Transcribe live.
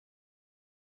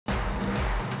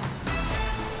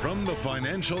From the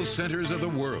financial centers of the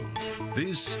world,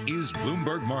 this is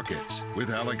Bloomberg Markets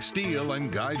with Alix Steele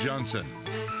and Guy Johnson.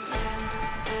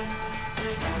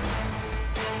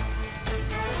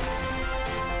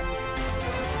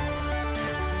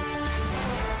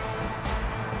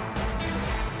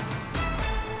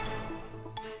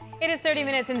 It is 30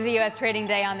 minutes into the U.S. trading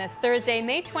day on this Thursday,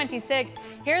 May 26th.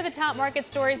 Here are the top market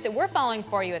stories that we're following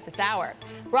for you at this hour.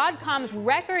 Broadcom's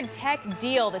record tech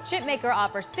deal. The chipmaker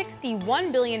offers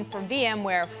 $61 billion for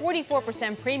VMware,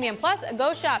 44% premium, plus a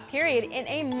go-shop period in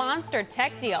a monster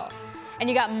tech deal. And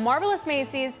you got marvelous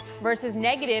Macy's versus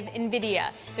negative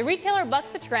Nvidia. The retailer bucks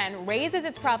the trend, raises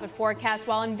its profit forecast,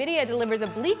 while Nvidia delivers a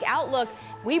bleak outlook.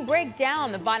 We break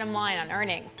down the bottom line on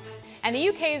earnings. And the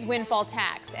UK's windfall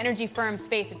tax. Energy firms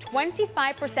face a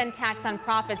 25% tax on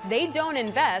profits they don't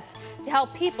invest to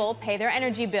help people pay their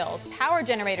energy bills. Power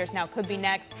generators now could be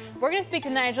next. We're going to speak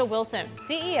to Nigel Wilson,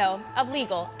 CEO of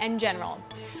Legal & General.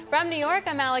 From New York,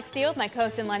 I'm Alix Steele with my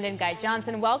co-host in London, Guy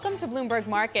Johnson. Welcome to Bloomberg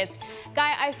Markets.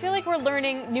 Guy, I feel like we're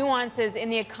learning nuances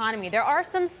in the economy. There are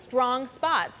some strong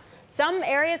spots. Some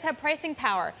areas have pricing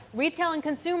power. Retail and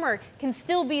consumer can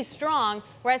still be strong,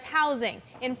 whereas housing,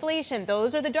 inflation,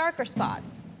 those are the darker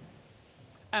spots.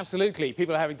 Absolutely.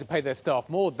 People are having to pay their staff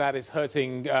more. That is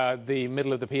hurting the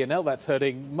middle of the P&L. That's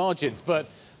hurting margins. But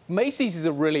Macy's is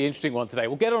a really interesting one today.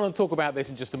 We'll get on and talk about this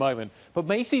in just a moment. But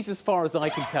Macy's, as far as I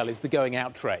can tell, is the going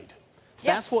out trade.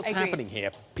 That's what's happening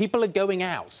here. People are going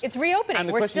out. It's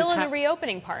reopening. We're still in the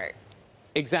reopening part.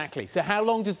 Exactly. So how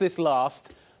long does this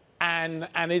last? And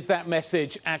is that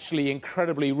message actually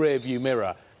incredibly rear-view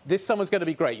mirror? This summer's going to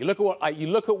be great. You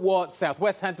look at what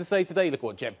Southwest had to say today. You look at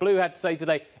what JetBlue had to say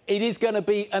today. It is going to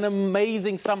be an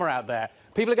amazing summer out there.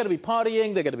 People are going to be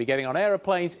partying. They're going to be getting on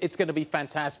airplanes. It's going to be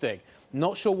fantastic.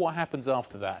 Not sure what happens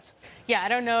after that. Yeah, I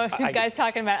don't know if you guys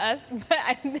talking about us, but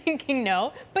I'm thinking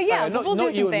no. But yeah, we'll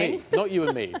do some things. Not you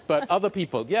and me, but other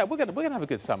people. Yeah, we're going to have a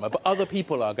good summer. But other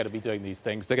people are going to be doing these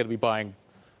things. They're going to be buying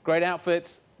great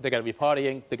outfits. They're going to be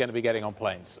partying. They're going to be getting on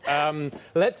planes.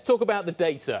 Let's talk about the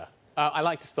data. I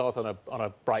like to start on a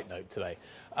bright note today.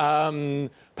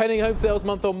 Pending home sales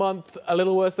month on month, a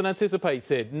little worse than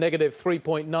anticipated, negative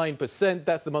 3.9%.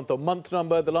 That's the month-on-month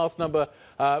number. The last number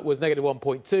was negative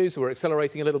 1.2, so we're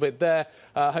accelerating a little bit there.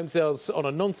 Home sales on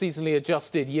a non-seasonally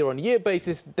adjusted year-on-year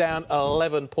basis down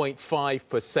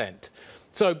 11.5%.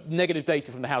 So negative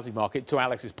data from the housing market, to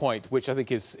Alix's point, which I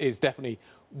think is definitely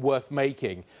worth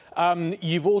making.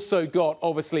 You've also got,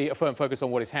 obviously, a firm focus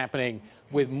on what is happening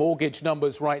with mortgage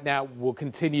numbers right now. We'll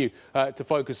continue to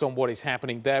focus on what is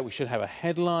happening there. We should have a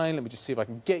headline. Let me just see if I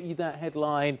can get you that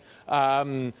headline.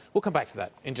 We'll come back to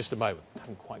that in just a moment. I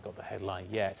haven't quite got the headline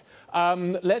yet.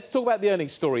 Let's talk about the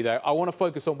earnings story, though. I want to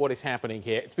focus on what is happening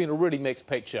here. It's been a really mixed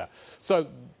picture. So,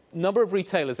 number of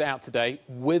retailers out today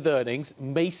with earnings.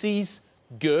 Macy's,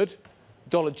 good.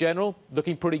 Dollar General,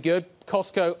 looking pretty good.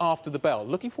 Costco after the bell.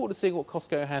 Looking forward to seeing what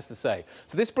Costco has to say.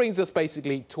 So this brings us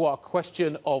basically to our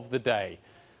question of the day.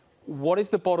 What is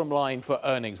the bottom line for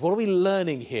earnings? What are we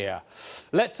learning here?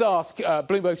 Let's ask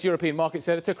Bloomberg's European Markets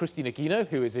Editor, Christina Guino,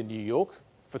 who is in New York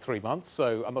for 3 months.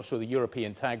 So I'm not sure the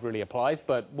European tag really applies,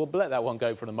 but we'll let that one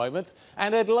go for the moment.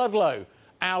 And Ed Ludlow,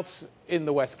 out in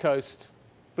the West Coast,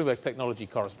 Bloomberg's technology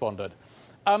correspondent.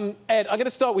 Ed, I'm going to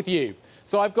start with you.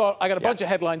 So I got a bunch of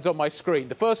headlines on my screen.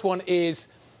 The first one is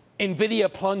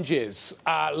Nvidia plunges.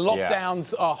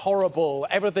 Lockdowns are horrible.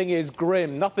 Everything is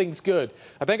grim. Nothing's good.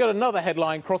 I then got another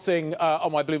headline crossing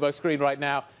on my Bloomberg screen right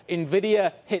now.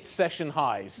 Nvidia hits session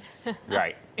highs.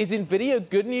 Right. Is Nvidia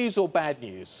good news or bad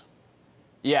news?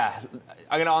 Yeah,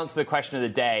 I'm going to answer the question of the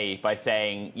day by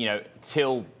saying,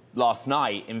 till last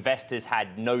night, investors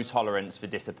had no tolerance for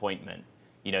disappointment.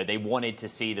 They wanted to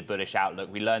see the bullish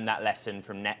outlook. We learned that lesson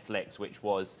from Netflix, which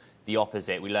was the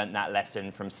opposite. We learned that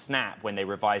lesson from Snap when they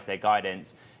revised their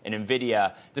guidance. And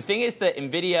Nvidia, the thing is that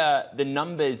Nvidia, the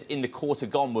numbers in the quarter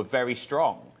gone were very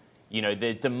strong.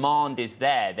 The demand is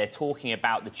there. They're talking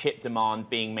about the chip demand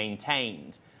being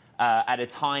maintained at a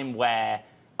time where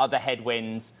other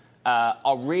headwinds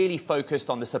are really focused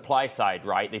on the supply side,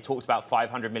 right? They talked about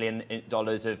 $500 million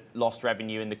of lost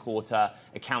revenue in the quarter,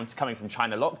 accounts coming from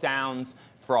China lockdowns,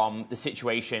 from the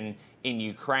situation in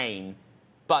Ukraine.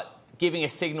 But giving a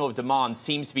signal of demand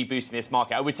seems to be boosting this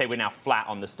market. I would say we're now flat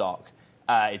on the stock.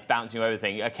 It's bouncing over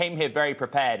everything. I came here very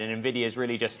prepared, and Nvidia is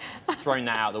really just throwing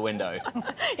that out the window.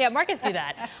 Yeah, markets do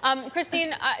that.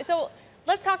 Christine, so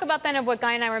let's talk about then of what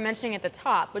Guy and I were mentioning at the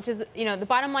top, which is, the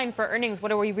bottom line for earnings.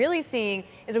 What are we really seeing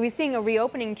is, are we seeing a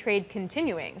reopening trade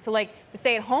continuing? So like the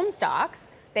stay-at-home stocks,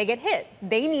 they get hit.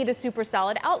 They need a super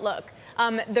solid outlook.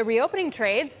 The reopening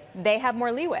trades, they have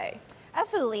more leeway.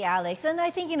 Absolutely, Alex. And I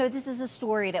think, this is a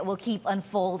story that will keep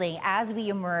unfolding as we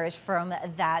emerge from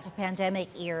that pandemic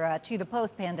era to the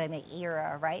post-pandemic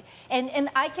era, right? And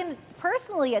I can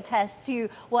personally attest to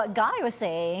what Guy was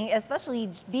saying, especially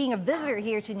being a visitor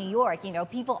here to New York.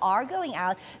 People are going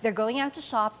out. They're going out to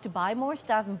shops to buy more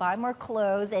stuff and buy more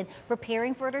clothes and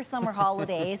preparing for their summer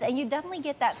holidays. And you definitely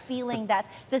get that feeling that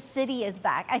the city is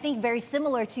back. I think very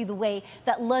similar to the way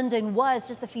that London was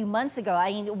just a few months ago.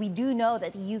 I mean, we do know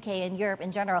that the UK and Europe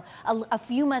in general, a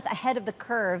few months ahead of the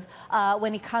curve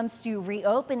when it comes to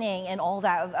reopening and all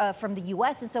that from the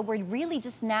US. And so we're really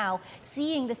just now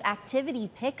seeing this activity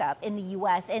pick up in the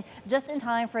US, and just in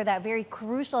time for that very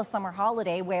crucial summer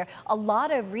holiday where a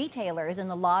lot of retailers and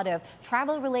a lot of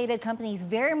travel-related companies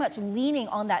very much leaning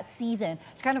on that season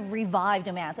to kind of revive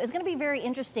demand. So it's going to be very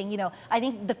interesting. I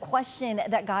think the question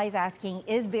that Guy is asking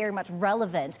is very much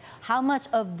relevant. How much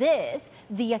of this,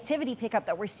 the activity pickup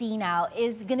that we're seeing now,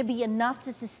 is going to be enough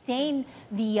to sustain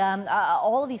the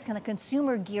all of these kind of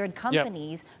consumer-geared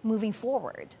companies moving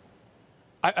forward?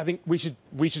 I think we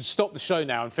should stop the show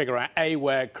now and figure out A,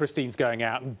 where Christine's going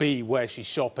out, and B, where she's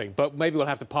shopping. But maybe we'll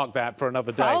have to park that for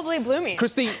another day. Probably Blooming.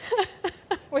 Christine,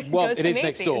 well, it is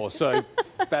next door, so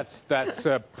that's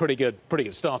a pretty good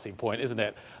starting point, isn't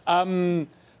it?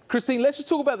 Christine, let's just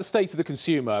talk about the state of the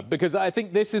consumer, because I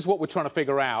think this is what we're trying to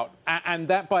figure out, and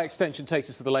that by extension takes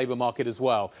us to the labour market as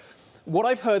well. What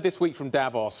I've heard this week from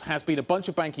Davos has been a bunch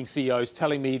of banking CEOs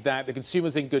telling me that the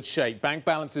consumer's in good shape. Bank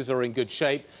balances are in good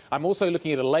shape. I'm also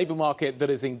looking at a labour market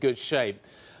that is in good shape.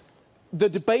 The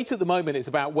debate at the moment is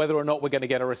about whether or not we're going to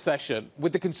get a recession.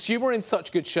 With the consumer in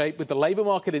such good shape, with the labour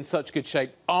market in such good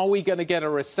shape, are we going to get a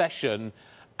recession?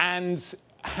 And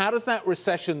how does that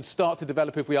recession start to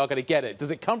develop if we are going to get it?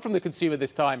 Does it come from the consumer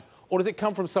this time, or does it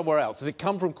come from somewhere else? Does it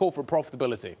come from corporate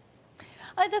profitability?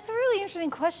 That's a really interesting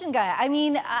question, Guy. I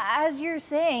mean, as you're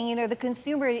saying, the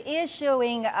consumer is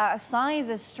showing signs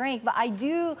of strength, but I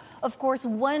do, of course,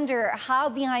 wonder how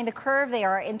behind the curve they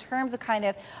are in terms of kind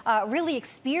of really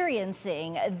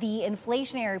experiencing the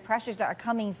inflationary pressures that are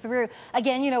coming through.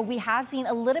 Again, we have seen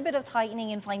a little bit of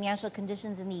tightening in financial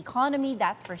conditions in the economy,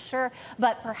 that's for sure,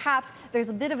 but perhaps there's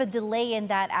a bit of a delay in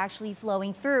that actually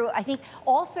flowing through. I think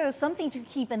also something to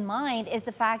keep in mind is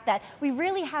the fact that we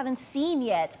really haven't seen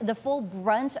yet the full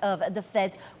brunt of the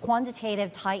Fed's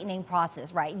quantitative tightening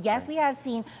process, right? Yes, we have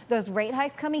seen those rate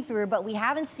hikes coming through, but we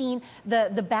haven't seen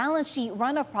the balance sheet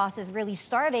runoff process really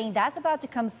starting. That's about to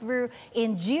come through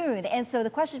in June. And so the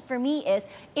question for me is,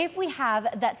 if we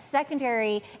have that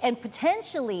secondary and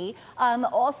potentially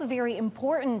also very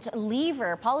important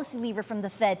policy lever from the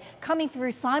Fed coming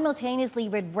through simultaneously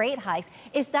with rate hikes,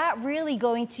 is that really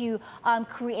going to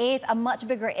create a much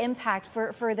bigger impact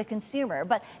for the consumer?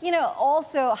 But,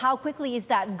 also how quickly is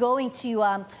that going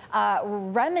to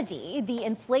remedy the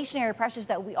inflationary pressures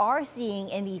that we are seeing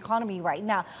in the economy right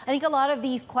now? I think a lot of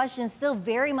these questions still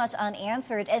very much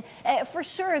unanswered. And for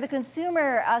sure, the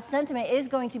consumer sentiment is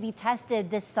going to be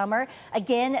tested this summer.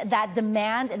 Again, that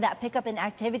demand and that pickup in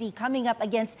activity coming up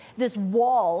against this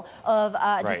wall of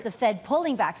just the Fed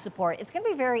pulling back support. It's going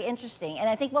to be very interesting. And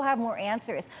I think we'll have more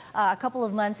answers a couple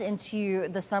of months into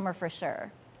the summer for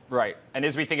sure. Right. And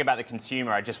as we think about the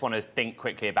consumer, I just want to think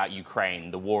quickly about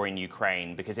Ukraine, the war in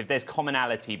Ukraine, because if there's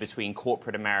commonality between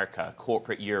corporate America,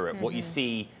 corporate Europe, what you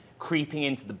see creeping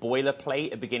into the boilerplate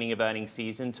at the beginning of earnings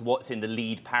season to what's in the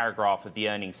lead paragraph of the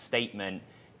earnings statement,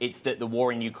 it's that the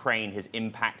war in Ukraine has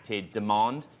impacted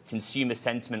demand, consumer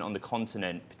sentiment on the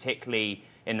continent, particularly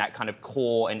in that kind of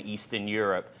core and Eastern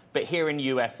Europe, but here in the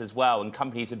US as well. And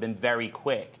companies have been very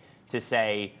quick to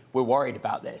say, we're worried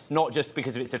about this, not just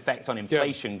because of its effect on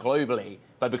inflation globally,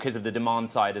 but because of the demand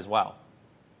side as well.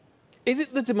 Is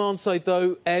it the demand side,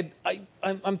 though, Ed?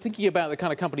 I'm thinking about the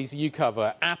kind of companies you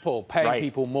cover. Apple paying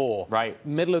people more.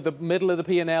 Middle of the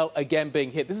P&L again being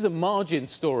hit. This is a margin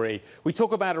story. We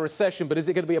talk about a recession, but is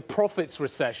it going to be a profits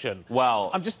recession?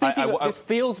 Well, I'm just thinking this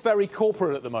feels very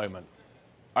corporate at the moment.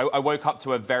 I woke up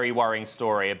to a very worrying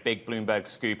story, a big Bloomberg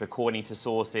scoop. According to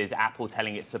sources, Apple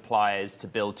telling its suppliers to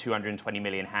build 220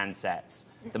 million handsets,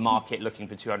 the market looking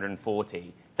for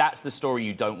 240. That's the story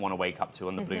you don't want to wake up to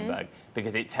on the Bloomberg,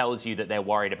 because it tells you that they're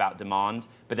worried about demand,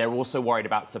 but they're also worried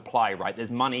about supply, right?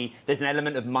 There's an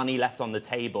element of money left on the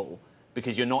table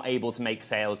because you're not able to make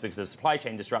sales because of supply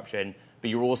chain disruption, but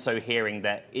you're also hearing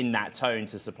that in that tone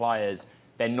to suppliers,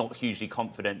 they're not hugely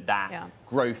confident that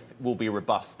growth will be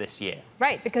robust this year.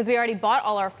 Right, because we already bought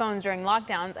all our phones during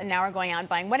lockdowns, and now we're going out and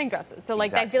buying wedding dresses. So,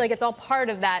 like, I feel like it's all part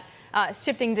of that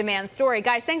shifting demand story.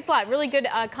 Guys, thanks a lot. Really good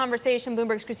conversation.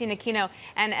 Bloomberg's Christina Aquino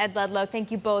and Ed Ludlow. Thank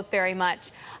you both very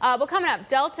much. Well, coming up,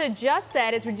 Delta just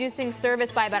said it's reducing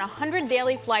service by about 100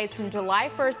 daily flights from July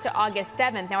 1st to August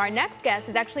 7th. Now, our next guest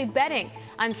is actually betting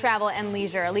on travel and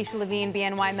leisure. Alicia Levine,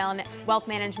 BNY Wealth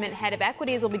Management Head of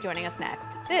Equities, will be joining us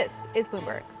next. This is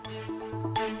Bloomberg.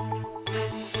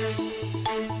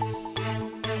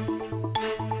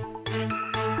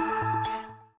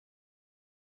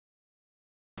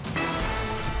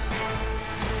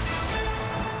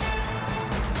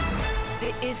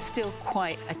 It is still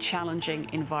quite a challenging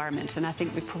environment, and I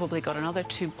think we've probably got another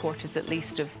 2 quarters at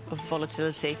least of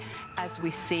volatility as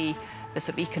we see the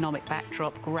sort of economic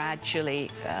backdrop gradually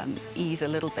ease a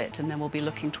little bit, and then we'll be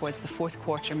looking towards the fourth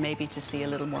quarter maybe to see a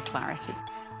little more clarity.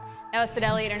 That was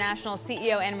Fidelity International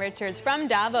CEO Ann Richards from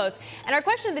Davos. And our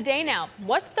question of the day now,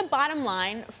 what's the bottom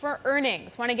line for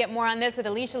earnings? Want to get more on this with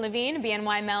Alicia Levine,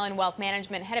 BNY Mellon Wealth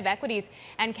Management Head of Equities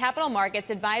and Capital Markets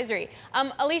Advisory.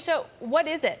 Alicia, what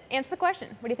is it? Answer the question.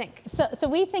 What do you think? So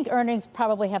we think earnings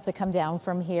probably have to come down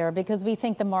from here because we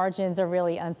think the margins are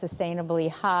really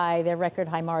unsustainably high. They're record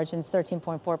high margins,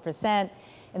 13.4%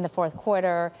 in the fourth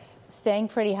quarter. Staying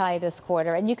pretty high this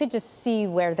quarter. And you could just see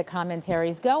where the commentary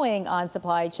is going on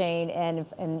supply chain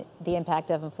and the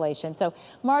impact of inflation. So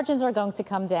margins are going to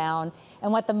come down.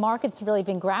 And what the market's really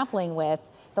been grappling with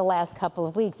the last couple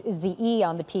of weeks is the E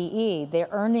on the PE, their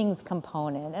earnings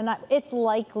component. And it's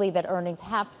likely that earnings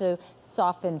have to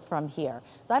soften from here.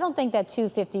 So I don't think that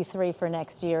 253 for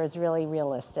next year is really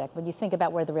realistic when you think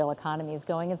about where the real economy is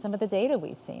going and some of the data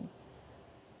we've seen.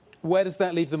 Where does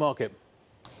that leave the market?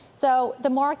 So the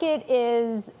market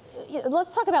is,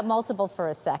 let's talk about multiple for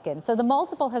a second. So the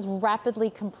multiple has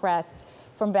rapidly compressed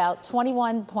from about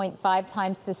 21.5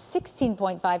 times to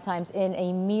 16.5 times in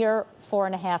a mere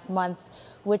 4.5 months,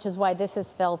 which is why this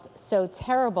has felt so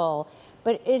terrible.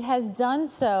 But it has done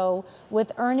so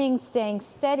with earnings staying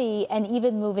steady and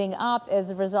even moving up as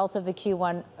a result of the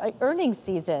Q1 earnings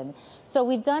season. So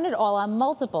we've done it all on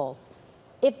multiples.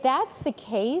 If that's the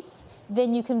case,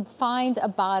 then you can find a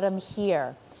bottom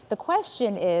here. The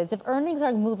question is, if earnings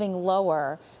are moving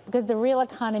lower because the real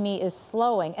economy is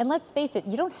slowing, and let's face it,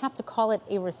 you don't have to call it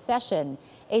a recession.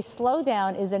 A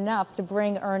slowdown is enough to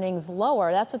bring earnings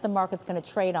lower. That's what the market's going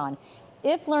to trade on.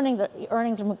 If earnings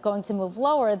are going to move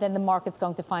lower, then the market's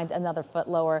going to find another foot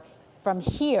lower from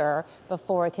here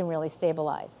before it can really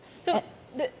stabilize. So,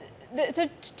 so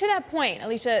to that point,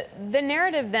 Alicia, the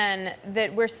narrative then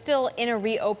that we're still in a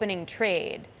reopening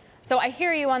trade. So I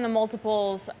hear you on the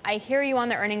multiples. I hear you on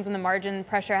the earnings and the margin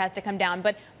pressure has to come down.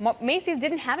 But Macy's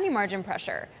didn't have any margin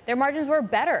pressure. Their margins were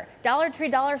better. Dollar Tree,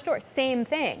 Dollar Store, same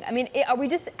thing. I mean, are we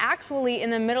just actually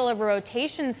in the middle of a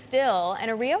rotation still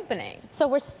and a reopening? So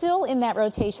we're still in that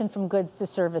rotation from goods to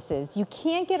services. You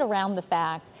can't get around the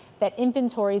fact that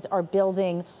inventories are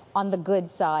building on the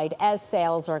goods side as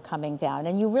sales are coming down.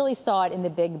 And you really saw it in the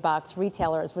big box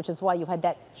retailers, which is why you had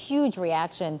that huge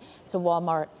reaction to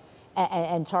Walmart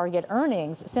and Target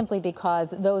earnings, simply because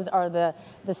those are the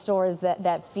stores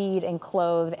that feed and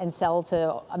clothe and sell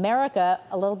to America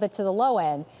a little bit to the low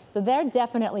end. So they're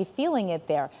definitely feeling it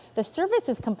there. The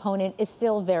services component is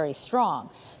still very strong.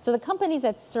 So the companies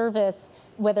that service,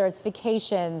 whether it's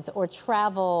vacations or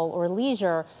travel or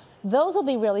leisure, those will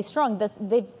be really strong.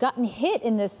 They've gotten hit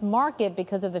in this market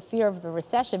because of the fear of the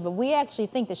recession, but we actually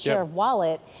think the share of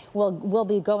wallet will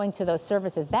be going to those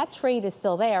services. That trade is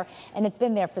still there, and it's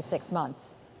been there for 6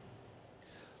 months.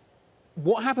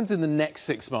 What happens in the next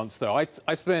 6 months, though?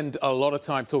 I spend a lot of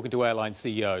time talking to airline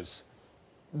CEOs.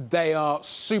 They are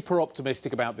super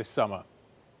optimistic about this summer.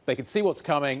 They can see what's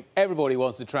coming. Everybody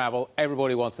wants to travel.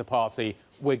 Everybody wants to party.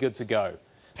 We're good to go.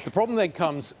 The problem then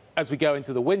comes as we go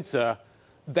into the winter.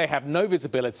 They have no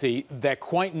visibility. They're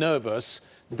quite nervous.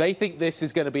 They think this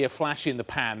is going to be a flash in the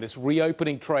pan, this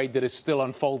reopening trade that is still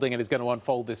unfolding and is going to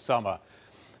unfold this summer.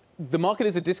 The market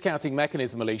is a discounting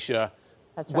mechanism, Alicia.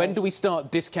 That's right. When do we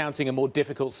start discounting a more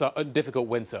difficult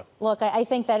winter? Look, I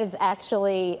think that is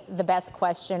actually the best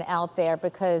question out there,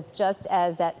 because just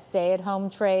as that stay-at-home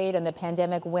trade and the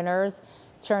pandemic winners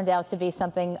turned out to be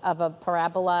something of a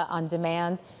parabola on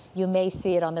demand, You may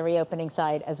see it on the reopening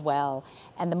side as well,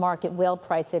 and the market will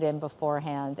price it in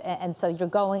beforehand. And so you're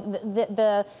going,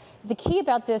 the key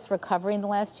about this recovery in the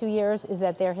last 2 years is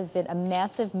that there has been a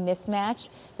massive mismatch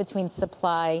between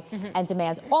supply and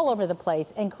demand all over the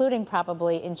place, including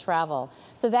probably in travel.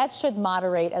 So that should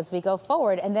moderate as we go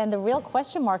forward. And then the real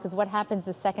question mark is what happens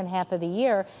the second half of the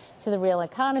year to the real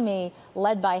economy,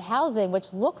 led by housing,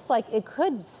 which looks like it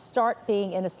could start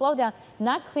being in a slowdown.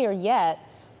 Not clear yet.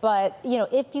 But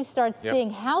if you start seeing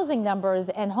housing numbers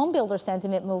and home builder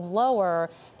sentiment move lower,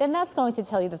 then that's going to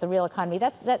tell you that the real economy,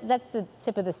 that's the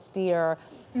tip of the spear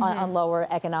on lower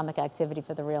economic activity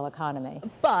for the real economy.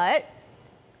 But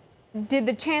did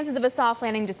the chances of a soft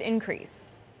landing just increase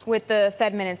with the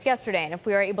Fed minutes yesterday? And if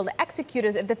we are able to execute,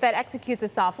 if the Fed executes a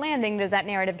soft landing, does that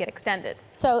narrative get extended?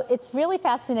 So it's really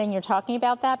fascinating you're talking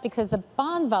about that, because the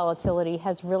bond volatility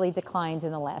has really declined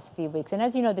in the last few weeks. And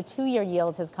as you know, the 2-year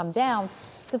yield has come down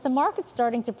because the market's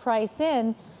starting to price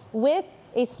in with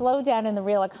a slowdown in the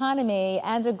real economy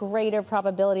and a greater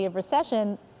probability of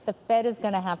recession, the Fed is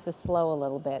going to have to slow a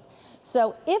little bit.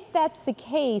 So if that's the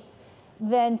case,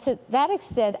 then to that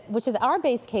extent, which is our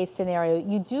base case scenario,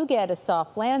 you do get a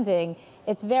soft landing.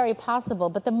 It's very possible,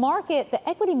 but the market, the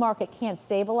equity market can't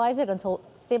stabilizes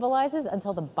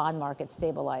until the bond market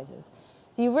stabilizes.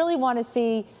 So you really want to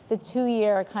see the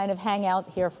 2-year kind of hang out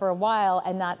here for a while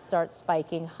and not start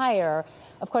spiking higher.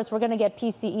 Of course, we're going to get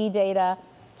PCE data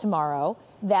tomorrow.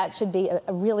 That should be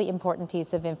a really important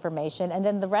piece of information. And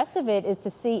then the rest of it is to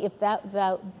see if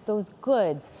those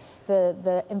goods,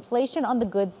 the inflation on the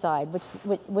goods side,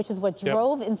 which is what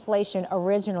drove inflation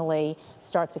originally,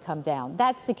 start to come down.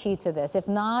 That's the key to this. If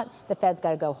not, the Fed's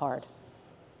got to go hard.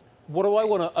 What do I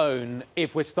want to own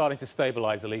if we're starting to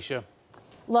stabilize, Alicia?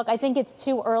 Look, I think it's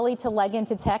too early to leg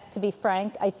into tech, to be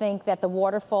frank. I think that the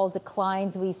waterfall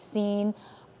declines we've seen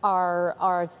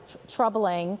are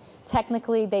troubling.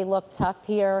 Technically, they look tough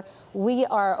here. We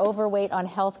are overweight on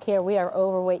healthcare. We are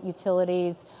overweight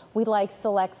utilities. We like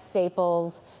select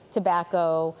staples,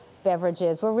 tobacco,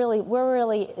 beverages. We're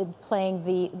really playing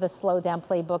the slowdown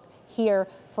playbook here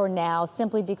for now,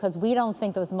 simply because we don't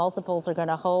think those multiples are going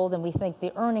to hold, and we think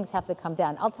the earnings have to come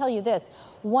down. I'll tell you this,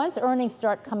 once earnings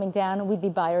start coming down, we'd be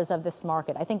buyers of this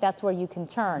market. I think that's where you can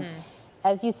turn.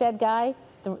 As you said, Guy,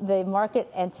 the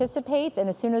market anticipates, and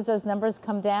as soon as those numbers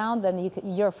come down, then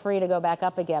you're free to go back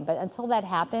up again. But until that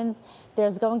happens,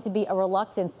 there's going to be a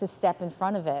reluctance to step in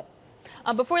front of it.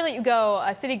 Before we let you go,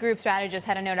 a Citigroup strategist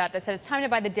had a note out that said it's time to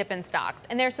buy the dip in stocks.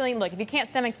 And they're saying, look, if you can't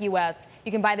stomach U.S.,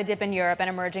 you can buy the dip in Europe and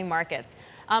emerging markets.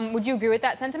 Would you agree with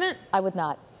that sentiment? I would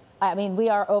not. I mean, we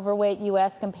are overweight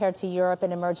U.S. compared to Europe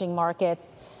and emerging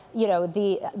markets.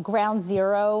 The ground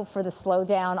zero for the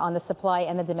slowdown on the supply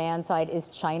and the demand side is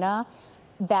China.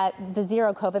 That the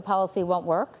zero COVID policy won't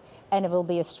work, and it will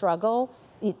be a struggle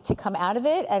to come out of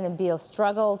it, and it'll be a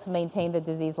struggle to maintain the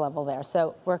disease level there.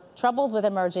 So we're troubled with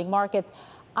emerging markets.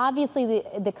 Obviously,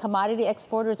 the commodity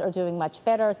exporters are doing much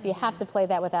better, so you have to play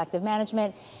that with active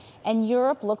management. And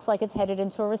Europe looks like it's headed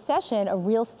into a recession, a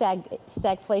real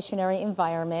stagflationary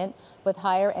environment with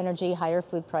higher energy, higher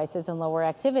food prices, and lower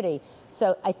activity.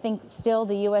 So I think still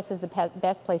the U.S. is the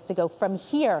best place to go from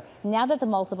here. Now that the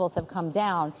multiples have come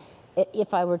down,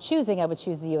 if I were choosing, I would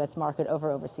choose the U.S. market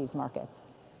over overseas markets.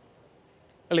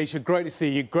 Alicia, great to see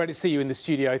you. Great to see you in the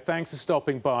studio. Thanks for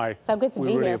stopping by. So good to be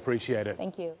here. We really appreciate it.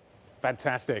 Thank you.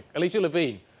 Fantastic. Alicia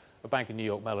Levine, a Bank of New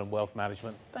York Mellon Wealth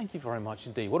Management. Thank you very much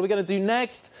indeed. What are we going to do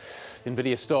next?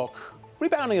 Nvidia stock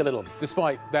rebounding a little,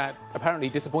 despite that apparently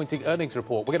disappointing earnings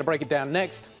report. We're going to break it down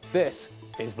next. This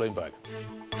is Bloomberg.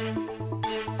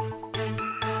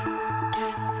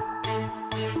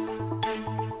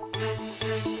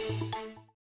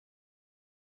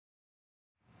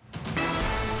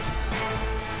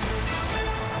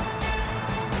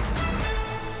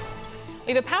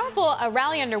 We have a powerful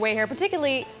rally underway here,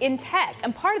 particularly in tech,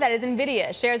 and part of that is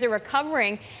NVIDIA. Shares are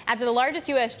recovering after the largest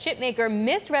U.S. chip maker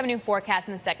missed revenue forecast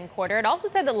in the second quarter. It also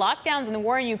said that lockdowns and the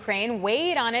war in Ukraine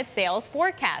weighed on its sales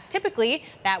forecast. Typically,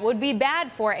 that would be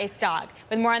bad for a stock.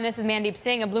 With more on this is Mandeep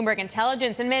Singh of Bloomberg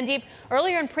Intelligence. And Mandeep,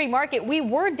 earlier in pre-market, we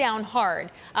were down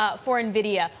hard for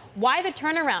NVIDIA. Why the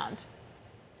turnaround?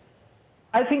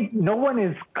 I think no one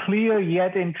is clear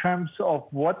yet in terms of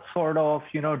what sort of,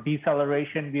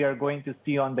 deceleration we are going to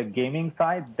see on the gaming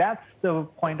side. That's the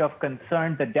point of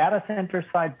concern. The data center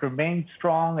side remains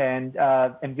strong, and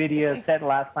NVIDIA said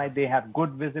last night they have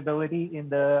good visibility in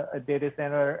the data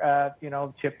center,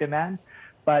 chip demand.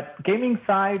 But gaming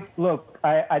side, look,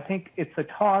 I think it's a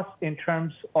toss in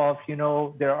terms of,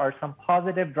 there are some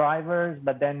positive drivers,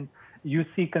 but then you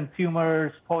see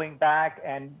consumers pulling back,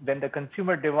 and when the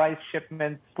consumer device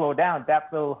shipments slow down,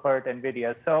 that will hurt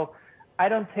NVIDIA. So I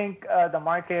don't think the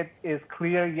market is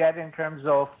clear yet in terms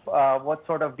of what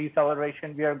sort of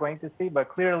deceleration we are going to see, but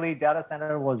clearly data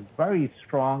center was very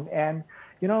strong. And,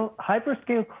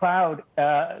 hyperscale cloud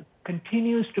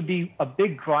continues to be a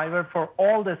big driver for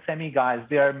all the semi guys.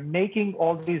 They are making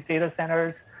all these data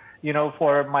centers,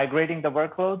 for migrating the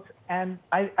workloads. And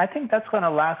I think that's going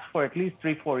to last for at least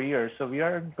 3-4 years. So we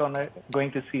are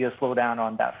going to see a slowdown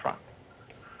on that front.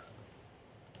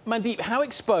 Mandeep, how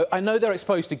exposed? I know they're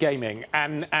exposed to gaming,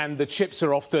 and the chips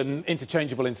are often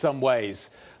interchangeable in some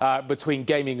ways between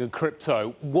gaming and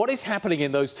crypto. What is happening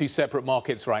in those two separate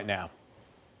markets right now?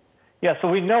 Yeah, so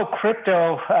we know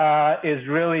crypto is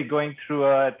really going through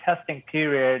a testing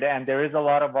period, and there is a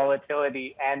lot of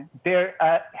volatility, and there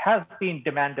has been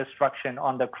demand destruction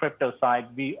on the crypto side.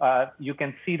 You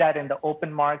can see that in the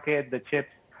open market, the chips,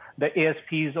 the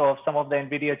ASPs of some of the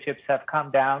NVIDIA chips have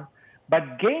come down.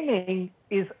 But gaming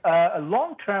is a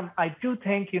long-term. I do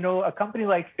think, a company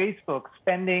like Facebook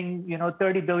spending,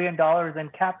 $30 billion in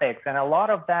CapEx, and a lot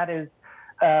of that is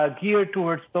geared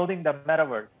towards building the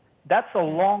metaverse. That's a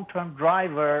long-term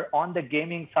driver on the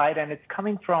gaming side, and it's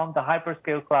coming from the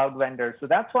hyperscale cloud vendors. So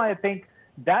that's why I think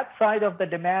that side of the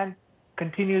demand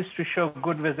continues to show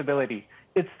good visibility.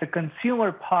 It's the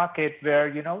consumer pocket where,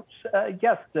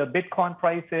 yes, the Bitcoin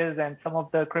prices and some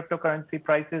of the cryptocurrency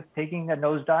prices taking a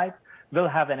nosedive will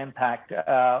have an impact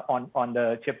on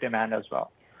the chip demand as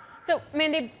well. So,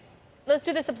 Mandeep, let's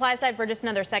do the supply side for just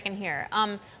another second here.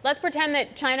 Let's pretend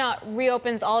that China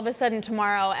reopens all of a sudden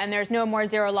tomorrow and there's no more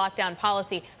zero lockdown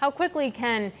policy. How quickly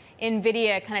can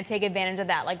NVIDIA kind of take advantage of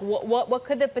that? Like, what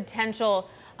could the potential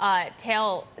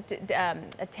tail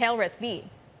risk be?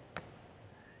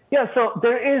 Yeah, so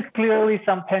there is clearly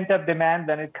some pent-up demand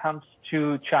when it comes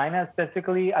to China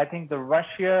specifically. I think the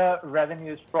Russia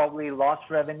revenue is probably lost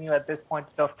revenue at this point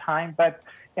of time. But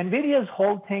NVIDIA's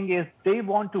whole thing is they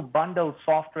want to bundle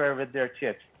software with their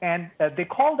chips. And they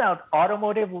called out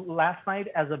automotive last night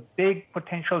as a big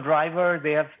potential driver.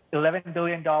 They have $11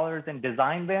 billion in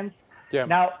design wins. Yeah.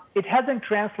 Now, it hasn't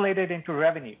translated into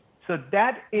revenue. So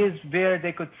that is where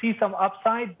they could see some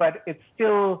upside, but it's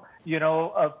still,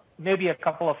 maybe a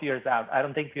couple of years out. I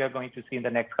don't think we are going to see in the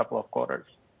next couple of quarters.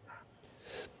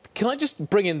 Can I just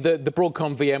bring in the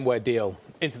Broadcom VMware deal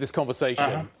into this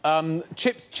conversation?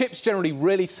 Chips generally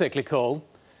really cyclical.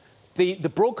 The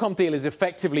Broadcom deal is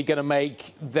effectively going to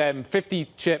make them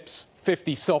 50 chips,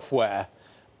 50 software.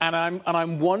 And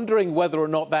I'm wondering whether or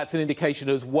not that's an indication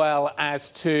as well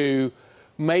as to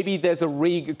maybe there's a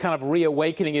kind of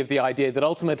reawakening of the idea that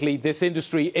ultimately this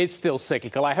industry is still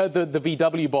cyclical. I heard the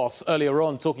VW boss earlier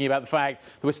on talking about the fact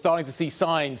that we're starting to see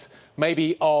signs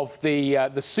maybe of the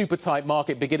super tight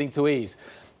market beginning to ease.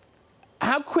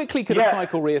 How quickly could a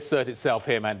cycle reassert itself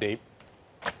here, Mandeep?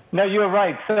 No, you're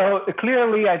right. So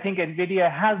clearly, I think NVIDIA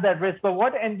has that risk. But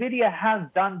what NVIDIA has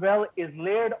done well is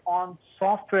layered on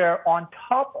software on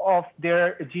top of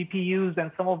their GPUs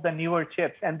and some of the newer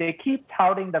chips. And they keep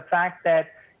touting the fact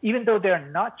that even though they're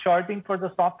not charging for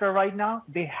the software right now,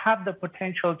 they have the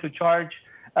potential to charge,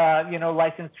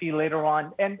 license fee later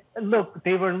on. And look,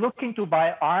 they were looking to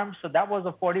buy ARM. So that was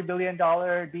a $40 billion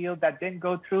deal that didn't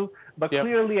go through. But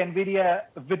clearly, NVIDIA,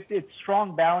 with its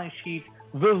strong balance sheet,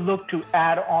 will look to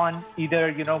add on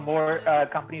either, more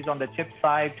companies on the chip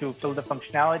side to fill the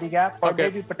functionality gap, or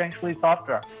maybe potentially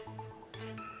software.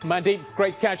 Mandeep,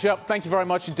 great to catch up. Thank you very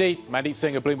much indeed. Mandeep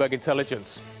Singh of Bloomberg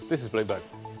Intelligence. This is Bloomberg.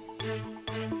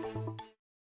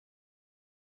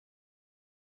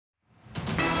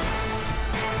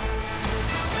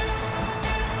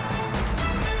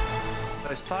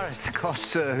 As far as the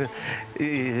cost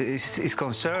is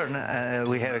concerned,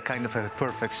 we have a kind of a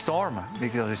perfect storm,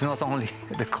 because it's not only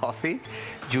the coffee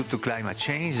due to climate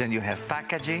change, then you have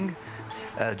packaging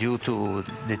due to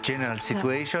the general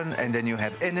situation, and then you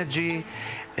have energy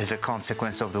as a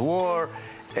consequence of the war,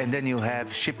 and then you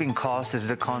have shipping costs as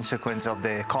a consequence of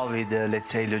the COVID, let's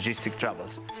say, logistic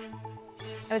troubles.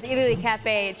 That was Italy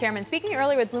Cafe Chairman speaking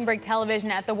earlier with Bloomberg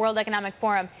Television at the World Economic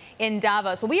Forum in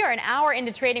Davos. Well, we are an hour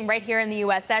into trading right here in the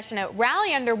U.S. session. A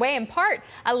rally underway in part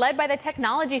led by the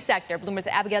technology sector. Bloomberg's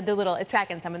Abigail Doolittle is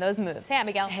tracking some of those moves. Hey,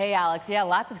 Abigail. Hey, Alex. Yeah,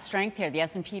 lots of strength here. The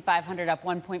S&P 500 up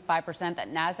 1.5%.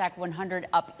 That NASDAQ 100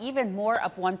 up even more,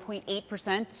 up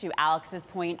 1.8%. To Alex's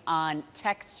point on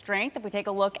tech strength, if we take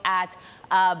a look at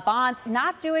bonds,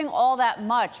 not doing all that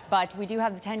much, but we do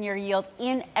have the 10-year yield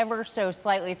in ever so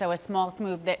slightly, so a small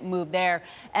smooth move there.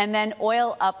 And then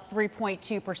oil up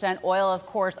 3.2%. Oil, of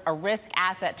course, a risk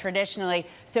asset traditionally.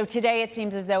 So today it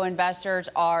seems as though investors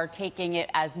are taking it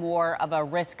as more of a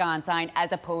risk-on sign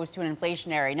as opposed to an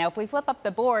inflationary. Now, if we flip up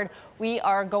the board, we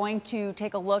are going to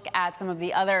take a look at some of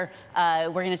the other,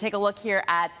 we're going to take a look here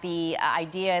at the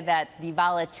idea that the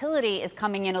volatility is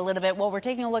coming in a little bit. What we're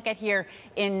taking a look at here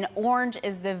in orange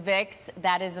is the VIX.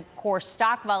 That is, of course,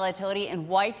 stock volatility. In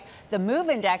white, the MOVE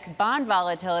index, bond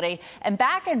volatility. And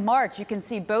back in March, you can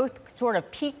see both sort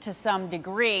of peaked to some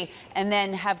degree and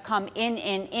then have come in.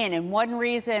 And one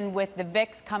reason with the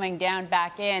VIX coming down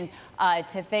back in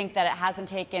to think that it hasn't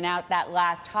taken out that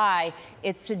last high,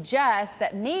 it suggests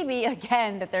that maybe,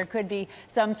 again, that there could be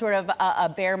some sort of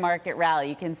a bear market rally.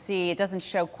 You can see it doesn't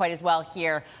show quite as well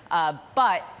here,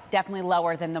 but definitely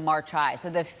lower than the March high. So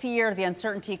the fear, the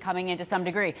uncertainty coming in to some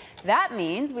degree. That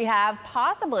means we have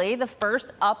possibly the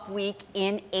first up week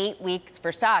in 8 weeks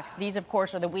for stocks. These, of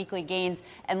course, are the weekly gains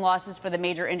and losses for the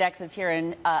major indexes here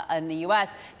in the U.S.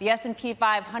 The S&P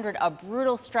 500, a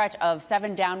brutal stretch of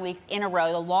 7 down weeks in a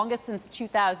row, the longest since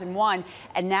 2001.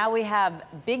 And now we have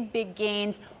big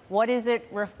gains. What is it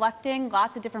reflecting?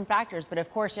 Lots of different factors. But of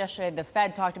course, yesterday, the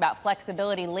Fed talked about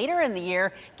flexibility later in the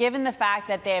year, given the fact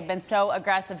that they have been so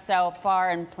aggressive so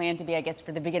far and plan to be, I guess,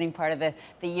 for the beginning part of the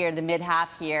year, the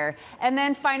mid-half here. And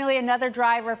then finally, another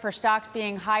driver for stocks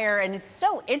being higher. And it's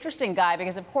so interesting, Guy,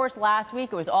 because of course, last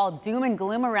week it was all doom and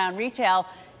gloom around retail.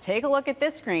 Take a look at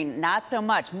this screen. Not so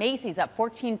much. Macy's up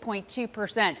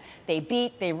 14.2%. They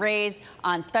beat, they raised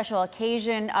on special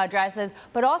occasion dresses,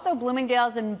 but also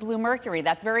Bloomingdale's and Bluemercury.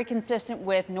 That's very consistent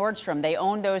with Nordstrom. They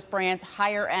own those brands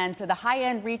higher end. So the high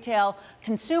end retail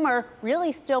consumer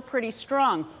really still pretty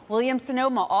strong.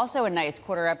 Williams-Sonoma also a nice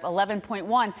quarter, up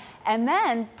 11.1. And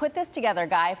then put this together,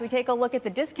 Guy. If we take a look at the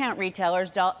discount retailers,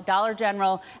 Dollar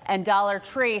General and Dollar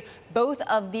Tree, both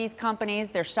of these companies,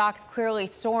 their stocks clearly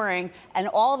soaring, and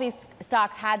all of these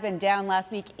stocks had been down last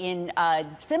week in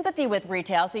sympathy with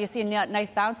retail, so you see a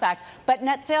nice bounce back. But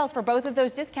net sales for both of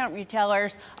those discount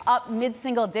retailers up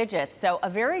mid-single digits. So a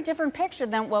very different picture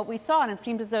than what we saw, and it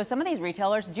seems as though some of these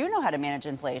retailers do know how to manage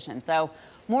inflation. So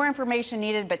more information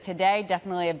needed, but today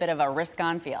definitely a bit of a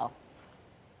risk-on feel.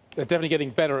 They're definitely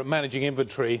getting better at managing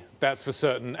inventory, that's for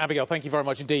certain. Abigail, thank you very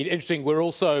much indeed. Interesting. We're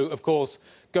also, of course,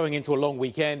 going into a long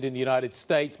weekend in the United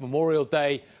States, Memorial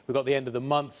Day. We've got the end of the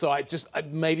month, so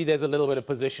maybe there's a little bit of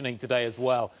positioning today as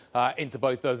well into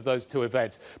both those two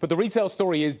events. But the retail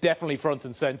story is definitely front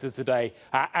and center today,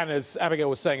 and as Abigail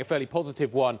was saying, a fairly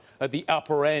positive one at the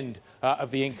upper end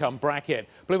of the income bracket.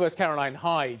 Bloomberg's Caroline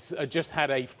Hydes just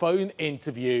had a phone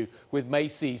interview with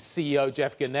Macy's CEO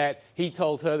Jeff Gennette. He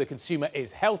told her the consumer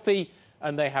is healthy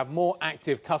and they have more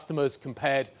active customers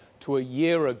compared to a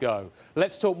year ago.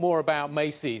 Let's talk more about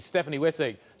Macy's. Stephanie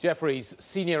Wissig, Jefferies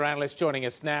senior analyst, joining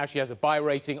us now. She has a buy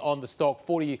rating on the stock,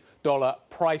 $40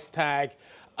 price tag.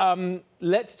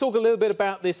 Let's talk a little bit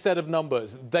about this set of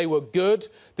numbers. They were good.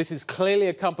 This is clearly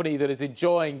a company that is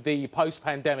enjoying the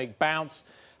post-pandemic bounce.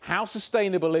 How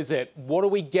sustainable is it? What are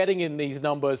we getting in these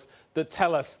numbers that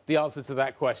tell us the answer to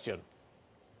that question?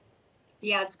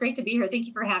 Yeah, it's great to be here. Thank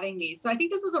you for having me. So I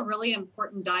think this was a really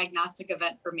important diagnostic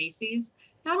event for Macy's,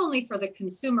 not only for the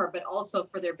consumer, but also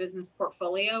for their business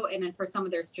portfolio and then for some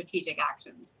of their strategic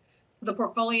actions. So the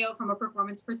portfolio from a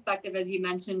performance perspective, as you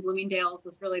mentioned, Bloomingdale's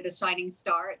was really the shining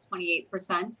star at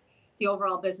 28%. The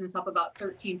overall business up about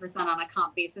 13% on a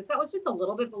comp basis. That was just a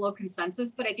little bit below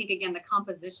consensus, but I think, again, the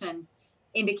composition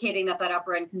indicating that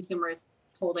upper end consumer is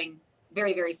holding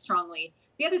very, very strongly.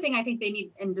 The other thing I think they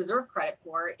need and deserve credit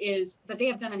for is that they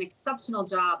have done an exceptional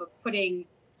job of putting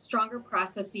stronger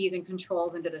processes and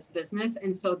controls into this business.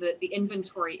 And so the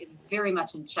inventory is very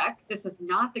much in check. This is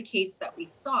not the case that we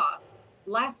saw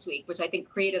last week, which I think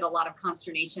created a lot of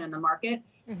consternation in the market.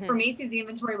 Mm-hmm. For Macy's, the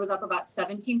inventory was up about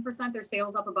 17%, their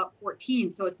sales up about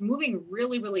 14%. So it's moving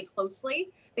really, really closely.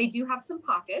 They do have some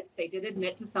pockets. They did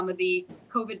admit to some of the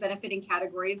COVID benefiting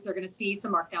categories. They're going to see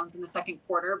some markdowns in the second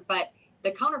quarter, but the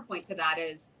counterpoint to that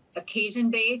is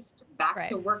occasion-based,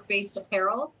 back-to-work-based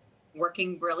apparel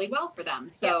working really well for them.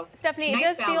 So, yeah. Stephanie, nice it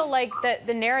does feel like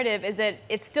the narrative is that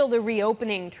it's still the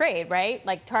reopening trade, right?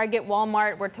 Like Target,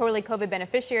 Walmart were totally COVID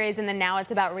beneficiaries, and then now it's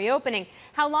about reopening.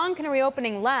 How long can a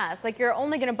reopening last? Like, you're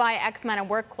only going to buy X amount of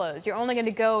work clothes. You're only going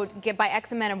to go buy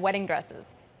X amount of wedding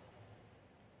dresses.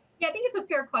 Yeah, I think it's a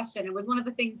fair question. It was one of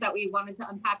the things that we wanted to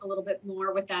unpack a little bit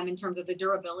more with them in terms of the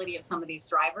durability of some of these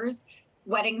drivers.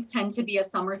 Weddings tend to be a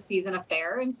summer season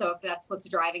affair. And so if that's what's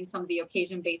driving some of the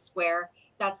occasion-based wear,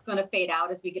 that's going to fade out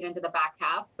as we get into the back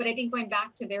half. But I think going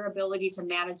back to their ability to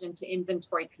manage into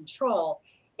inventory control,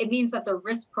 it means that the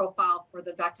risk profile for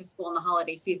the back to school and the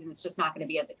holiday season is just not going to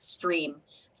be as extreme.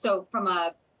 So from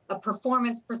a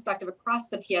performance perspective across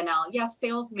the P&L, yes,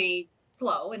 sales may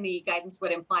slow, and the guidance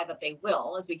would imply that they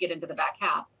will as we get into the back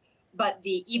half. But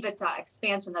the EBITDA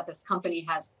expansion that this company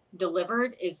has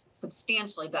delivered is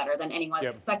substantially better than anyone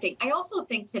was expecting. I also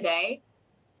think today,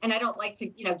 and I don't like to,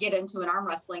 get into an arm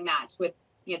wrestling match with,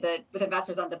 with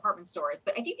investors on department stores,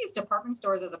 but I think these department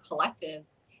stores as a collective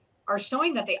are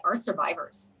showing that they are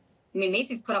survivors. I mean,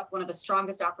 Macy's put up one of the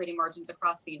strongest operating margins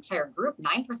across the entire group,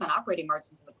 9% operating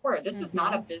margins in the quarter. This is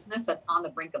not a business that's on the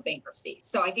brink of bankruptcy.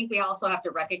 So I think we also have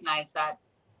to recognize that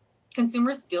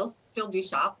consumers still do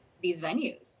shop these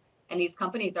venues, and these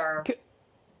companies are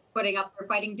putting up their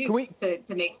fighting dukes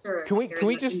to make sure they're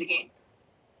in the game.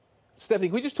 Stephanie,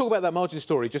 can we just talk about that margin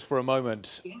story just for a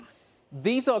moment? Yeah.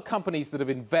 These are companies that have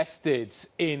invested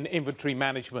in inventory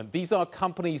management. These are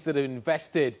companies that have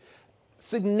invested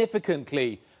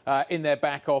significantly in their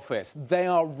back office. They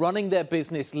are running their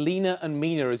business leaner and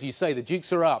meaner, as you say. The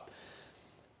dukes are up.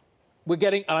 We're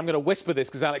getting, and I'm going to whisper this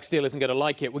because Alix Steele isn't going to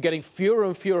like it, we're getting fewer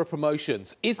and fewer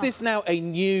promotions. Is this now a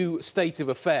new state of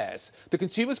affairs? The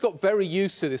consumers got very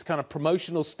used to this kind of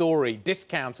promotional story,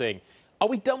 discounting. Are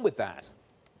we done with that?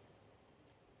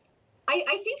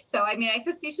 I think so. I mean, I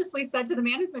facetiously said to the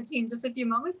management team just a few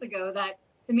moments ago that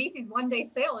the Macy's one-day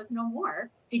sale is no more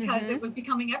because it was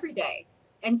becoming every day.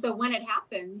 And so when it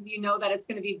happens, you know that it's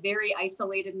going to be very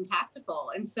isolated and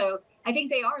tactical. And so I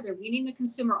think they're weaning the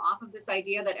consumer off of this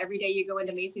idea that every day you go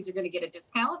into Macy's, you're going to get a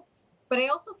discount. But I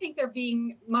also think they're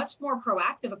being much more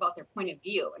proactive about their point of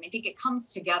view. And I think it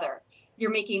comes together.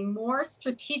 You're making more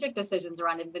strategic decisions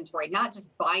around inventory, not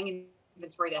just buying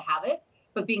inventory to have it,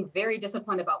 but being very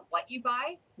disciplined about what you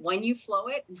buy, when you flow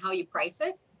it, and how you price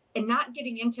it, and not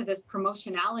getting into this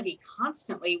promotionality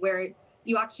constantly where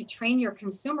you actually train your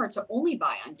consumer to only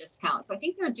buy on discounts. So I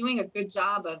think they're doing a good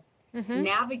job of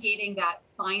navigating that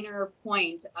finer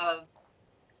point of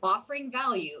offering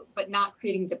value, but not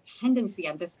creating dependency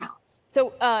on discounts.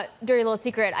 So, dirty little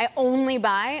secret, I only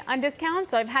buy on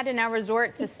discounts. So I've had to now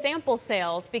resort to sample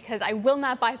sales because I will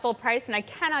not buy full price and I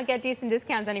cannot get decent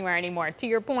discounts anywhere anymore, to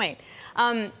your point.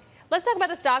 Let's talk about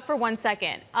the stock for 1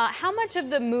 second. How much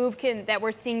of the move that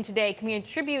we're seeing today can we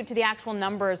attribute to the actual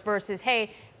numbers versus,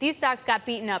 hey, these stocks got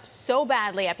beaten up so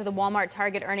badly after the Walmart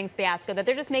Target earnings fiasco that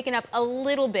they're just making up a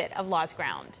little bit of lost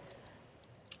ground?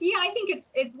 Yeah, I think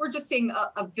we're just seeing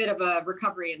a bit of a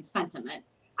recovery in sentiment.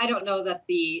 I don't know that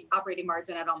the operating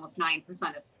margin at almost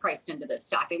 9% is priced into this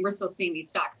stock. And we're still seeing these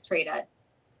stocks trade at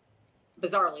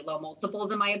bizarrely low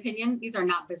multiples, in my opinion. These are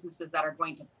not businesses that are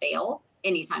going to fail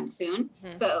anytime soon.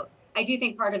 So I do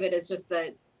think part of it is just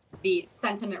the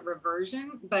sentiment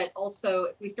reversion, but also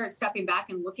if we start stepping back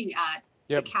and looking at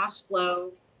the cash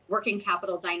flow, working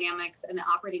capital dynamics, and the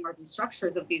operating margin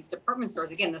structures of these department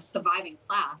stores, again, the surviving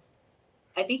class,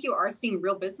 I think you are seeing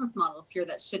real business models here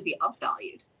that should be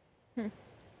upvalued.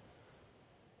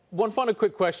 One final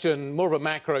quick question, more of a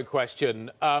macro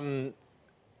question.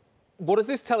 What does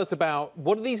this tell us about,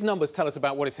 what do these numbers tell us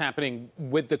about what is happening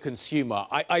with the consumer?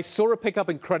 I saw a pickup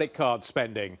in credit card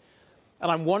spending,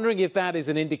 and I'm wondering if that is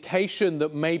an indication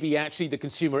that maybe actually the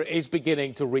consumer is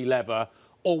beginning to relever,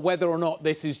 or whether or not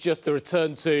this is just a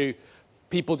return to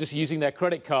people just using their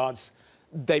credit cards.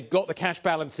 They've got the cash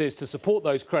balances to support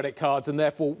those credit cards, and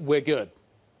therefore we're good.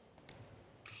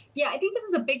 Yeah, I think this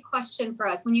is a big question for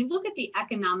us. When you look at the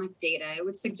economic data, it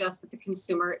would suggest that the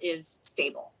consumer is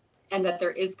stable and that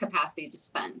there is capacity to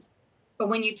spend. But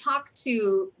when you talk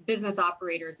to business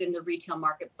operators in the retail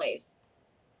marketplace,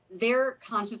 they're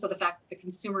conscious of the fact that the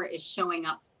consumer is showing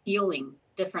up feeling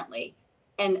differently.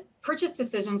 And purchase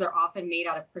decisions are often made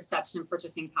out of perception,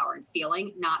 purchasing power, and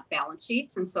feeling, not balance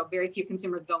sheets. And so very few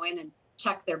consumers go in and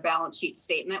check their balance sheet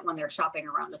statement when they're shopping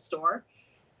around a store.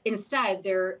 Instead,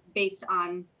 they're based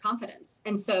on confidence.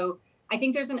 And so I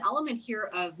think there's an element here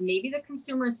of maybe the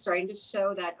consumer is starting to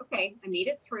show that, okay, I made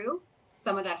it through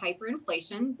some of that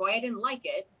hyperinflation. Boy, I didn't like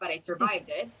it, but I survived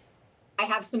it. I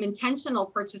have some intentional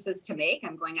purchases to make.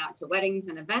 I'm going out to weddings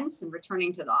and events and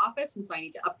returning to the office. And so I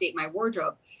need to update my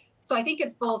wardrobe. So I think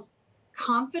it's both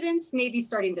confidence maybe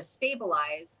starting to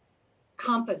stabilize,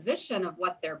 composition of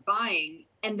what they're buying.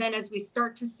 And then as we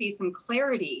start to see some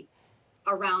clarity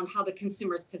around how the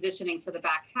consumer is positioning for the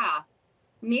back half,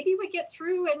 maybe we get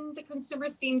through and the consumer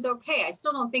seems okay. I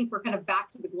still don't think we're kind of back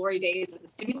to the glory days of the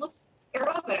stimulus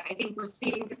era, but I think we're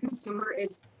seeing the consumer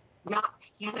is not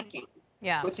panicking,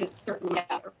 which is certainly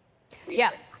better. Yeah.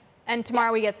 And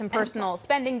tomorrow we get some personal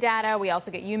spending data. We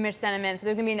also get UMich sentiment. So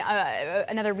there's going to be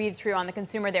another read-through on the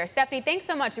consumer there. Stephanie, thanks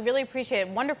so much. We really appreciate it.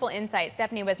 Wonderful insight.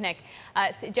 Stephanie Wisnick,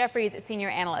 Jefferies senior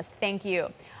analyst. Thank you.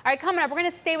 All right, coming up, we're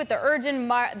going to stay with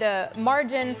the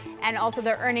margin and also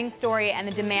the earnings story and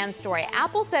the demand story.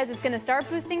 Apple says it's going to start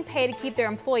boosting pay to keep their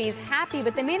employees happy,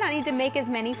 but they may not need to make as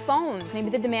many phones. Maybe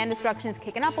the demand destruction is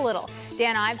kicking up a little.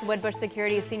 Dan Ives, Wedbush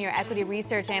Securities senior equity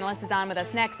research analyst, is on with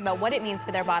us next about what it means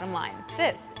for their bottom line.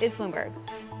 This is Bloomberg.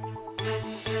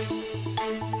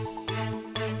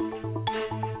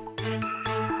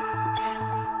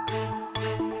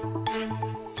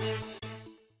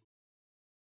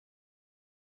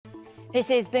 This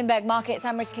is Bloomberg Markets.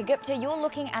 I'm Ritika Gupta. You're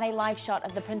looking at a live shot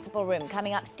of the principal room.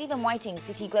 Coming up, Stephen Whiting,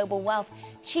 Citi Global Wealth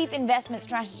Chief Investment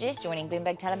Strategist, joining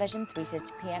Bloomberg Television, 3 to 2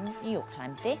 p.m. New York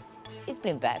time. This is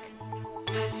Bloomberg.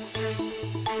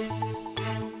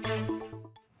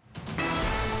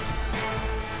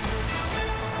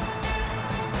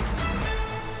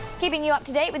 Keeping you up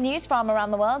to date with news from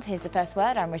around the world, here's the first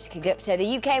word. I'm Ritika Gupta.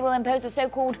 The UK will impose a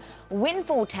so-called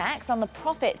windfall tax on the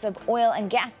profits of oil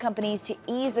and gas companies to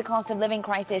ease the cost of living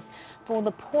crisis for the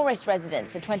poorest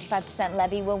residents. The 25%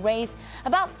 levy will raise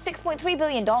about $6.3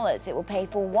 billion. It will pay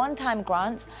for one-time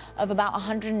grants of about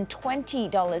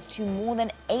 $120 to more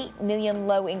than 8 million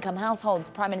low-income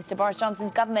households. Prime Minister Boris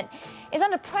Johnson's government is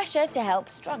under pressure to help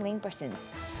struggling Britons.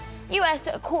 U.S.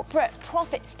 corporate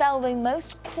profits fell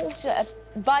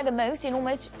by the most in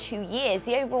almost 2 years.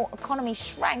 The overall economy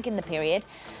shrank in the period.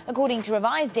 According to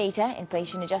revised data,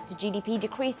 inflation-adjusted GDP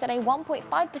decreased at a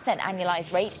 1.5%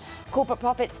 annualized rate. Corporate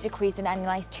profits decreased an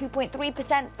annualized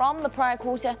 2.3% from the prior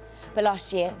quarter, but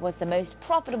last year was the most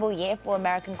profitable year for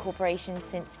American corporations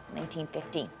since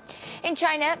 1950. In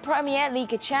China, Premier Li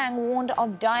Keqiang warned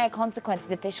of dire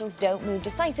consequences if officials don't move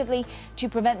decisively to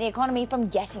prevent the economy from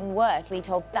getting worse. Li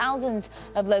told thousands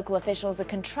of local officials a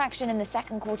contraction in the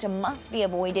second quarter must be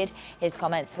avoided. His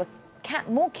comments were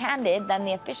more candid than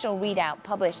the official readout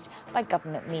published by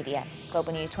government media.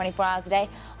 Global news 24 hours a day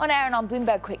on air and on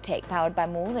Bloomberg Quick Take, powered by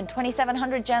more than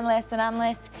 2,700 journalists and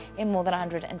analysts in more than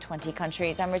 120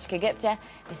 countries. I'm Ritika Gupta.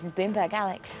 This is Bloomberg.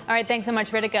 Alex. All right, thanks so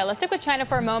much, Ritika. Let's stick with China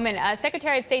for a moment.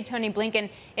 Secretary of State Tony Blinken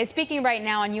is speaking right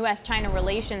now on U.S.-China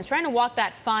relations, trying to walk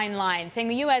that fine line, saying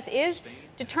the U.S. is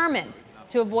determined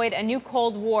to avoid a new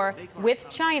Cold War with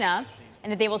China,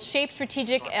 and that they will shape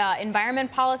strategic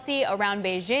environment policy around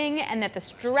Beijing, and that the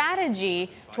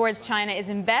strategy towards China is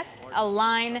invest,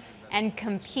 align, and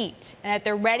compete, and that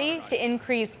they're ready to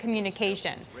increase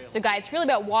communication. So, Guy, it's really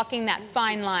about walking that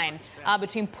fine line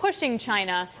between pushing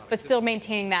China but still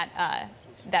maintaining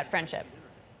that friendship.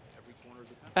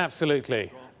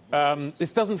 Absolutely.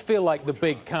 This doesn't feel like the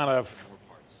big kind of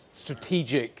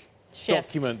strategic shift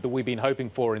document that we've been hoping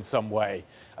for in some way.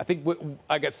 I think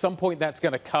at some point that's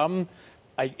going to come.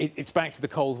 It's back to the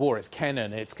Cold War. It's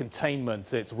Kennan, it's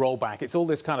containment, it's rollback, it's all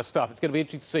this kind of stuff. It's going to be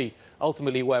interesting to see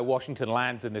ultimately where Washington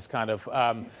lands in this kind of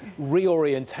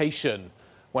reorientation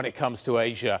when it comes to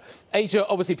Asia. Asia,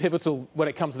 obviously pivotal when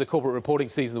it comes to the corporate reporting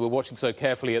season that we're watching so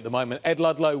carefully at the moment. Ed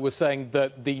Ludlow was saying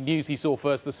that the news he saw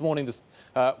first this morning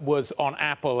was on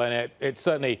Apple, and it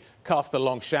certainly cast a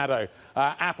long shadow.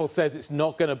 Apple says it's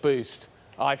not going to boost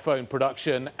iPhone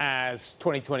production as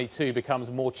 2022 becomes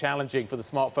more challenging for the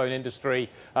smartphone industry.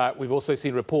 We've also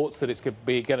seen reports that it's going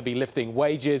to be lifting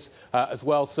wages as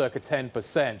well, circa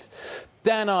 10%.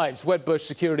 Dan Ives, Wedbush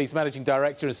Securities Managing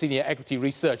Director and Senior Equity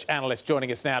Research Analyst,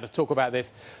 joining us now to talk about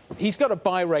this. He's got a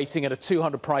buy rating and a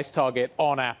 200 price target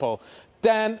on Apple.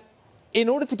 Dan, in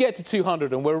order to get to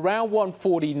 200, and we're around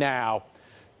 140 now,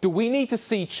 do we need to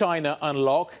see China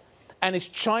unlock? And is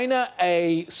China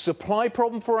a supply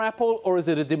problem for Apple, or is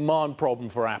it a demand problem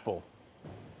for Apple?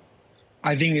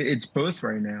 I think it's both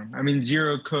right now. I mean,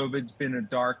 zero COVID's been a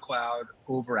dark cloud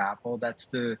over Apple. That's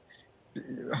the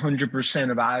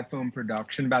 100% of iPhone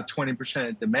production, about 20%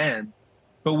 of demand.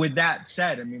 But with that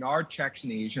said, I mean, our checks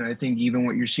in Asia, and I think even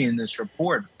what you're seeing in this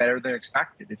report, better than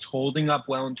expected. It's holding up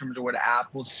well in terms of what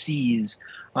Apple sees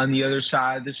on the other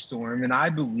side of the storm. And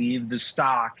I believe the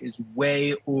stock is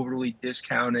way overly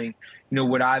discounting,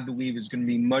 what I believe is going to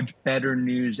be much better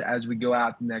news as we go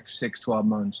out the next 6-12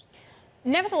 months.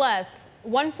 Nevertheless,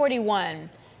 141,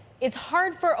 it's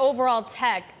hard for overall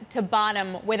tech to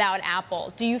bottom without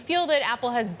Apple. Do you feel that Apple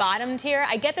has bottomed here?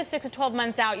 I get the 6 to 12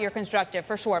 months out, you're constructive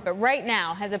for sure, but right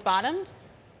now, has it bottomed?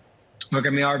 Look, I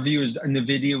mean, our view is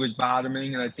NVIDIA was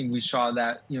bottoming, and I think we saw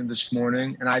that, this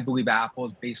morning, and I believe Apple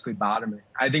is basically bottoming.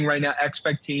 I think right now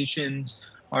expectations,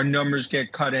 our numbers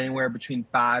get cut anywhere between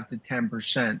 5 to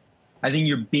 10%. I think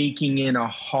you're baking in a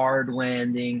hard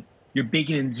landing. You're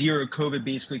baking in zero COVID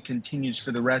basically continues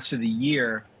for the rest of the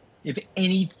year. if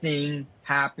anything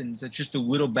happens that's just a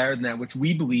little better than that, which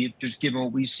we believe, just given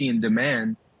what we see in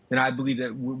demand, then I believe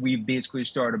that we basically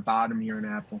start a bottom here in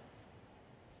Apple.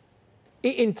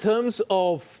 In terms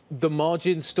of the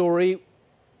margin story,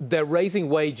 they're raising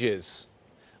wages.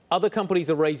 Other companies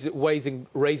are raising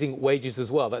wages as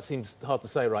well. That seems hard to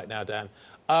say right now, Dan.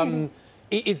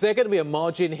 Is there going to be a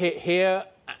margin hit here?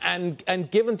 And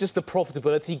given just the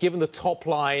profitability, given the top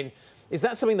line, is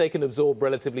that something they can absorb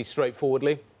relatively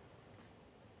straightforwardly?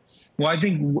 Well, I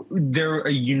think they're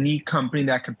a unique company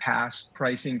that could pass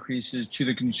price increases to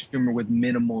the consumer with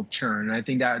minimal churn. And I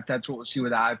think that's what we'll see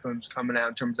with iPhones coming out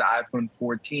in terms of iPhone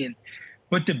 14.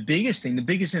 But the biggest thing, the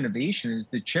biggest innovation is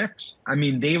the chips. I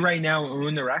mean, they right now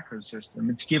own their ecosystem.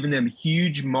 It's given them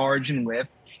huge margin lift,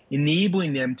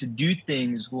 enabling them to do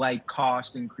things like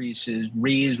cost increases,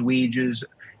 raise wages,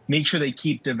 make sure they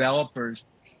keep developers.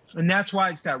 And that's why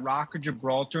it's that Rock of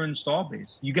Gibraltar install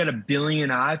base. You got 1 billion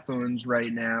iPhones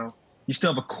right now. You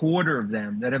still have 1/4 of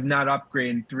them that have not upgraded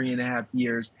in 3.5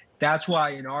 years. That's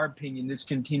why, in our opinion, this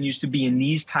continues to be in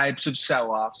these types of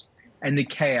sell-offs and the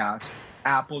chaos.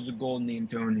 Apple's a gold name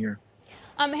to own here.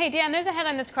 Hey, Dan, there's a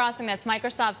headline that's crossing that's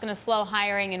Microsoft's going to slow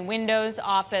hiring in Windows,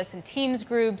 Office, and Teams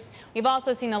groups. We've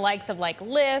also seen the likes of like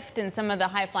Lyft and some of the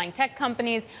high-flying tech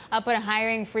companies put a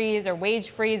hiring freeze or wage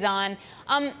freeze on.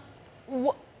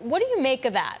 What do you make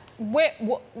of that?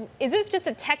 Is this just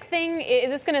a tech thing? Is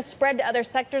this going to spread to other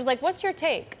sectors? Like, what's your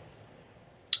take?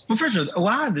 Well, first of all, a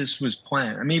lot of this was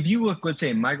planned. I mean, if you look, let's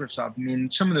say, Microsoft, I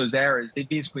mean, some of those areas, they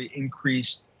basically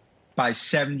increased by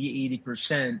 70,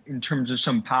 80% in terms of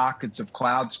some pockets of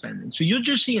cloud spending. So you'll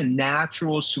just see a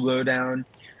natural slowdown.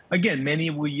 Again, many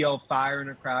will yell fire in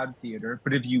a crowd theater,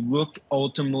 but if you look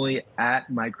ultimately at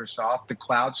Microsoft, the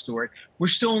cloud story, we're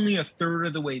still only 1/3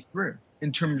 of the way through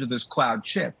in terms of this cloud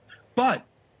shift. But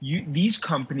these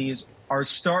companies are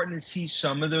starting to see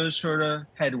some of those sort of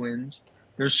headwinds.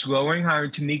 They're slowing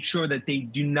hiring to make sure that they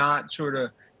do not sort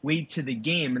of wait to the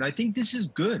game. And I think this is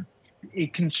good.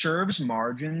 It conserves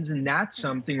margins, and that's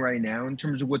something right now in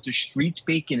terms of what the street's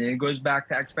baking in. It goes back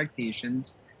to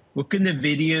expectations. Look at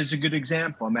NVIDIA as a good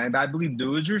example. I mean, I believe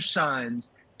those are signs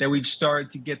that we've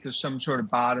started to get to some sort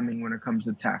of bottoming when it comes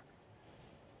to tech.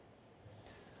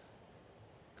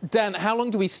 Dan, how long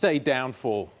do we stay down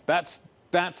for? That's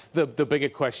the bigger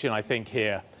question, I think,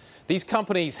 here. These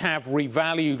companies have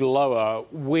revalued lower.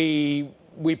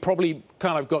 We probably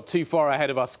kind of got too far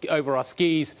ahead of us over our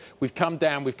skis. We've come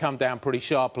down pretty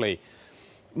sharply.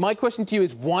 My question to you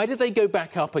is, why did they go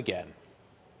back up again?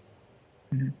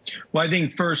 Well, I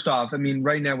think first off, I mean,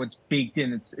 right now what's baked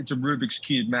in, it's a Rubik's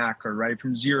Cube macro, right?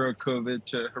 From zero COVID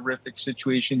to horrific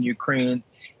situation in Ukraine,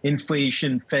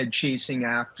 inflation, Fed chasing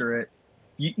after it.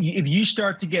 If you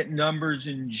start to get numbers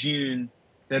in June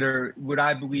that are what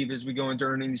I believe as we go into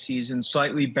earnings season,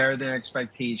 slightly better than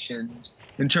expectations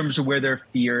in terms of where they're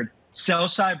feared. Sell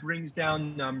side brings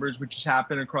down numbers, which has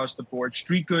happened across the board.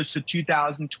 Street goes to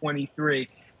 2023.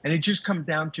 And it just comes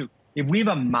down to, if we have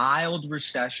a mild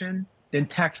recession, then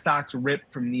tech stocks rip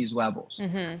from these levels.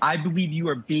 I believe you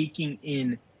are baking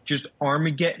in just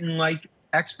Armageddon-like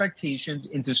expectations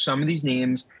into some of these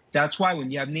names. That's why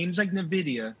when you have names like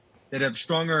NVIDIA that have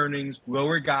strong earnings,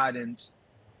 lower guidance,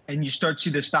 and you start to see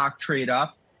the stock trade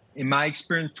up, in my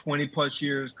experience, 20 plus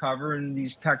years covering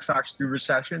these tech stocks through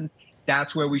recessions,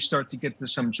 that's where we start to get to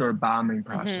some sort of bombing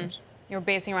process. You're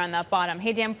basing around that bottom.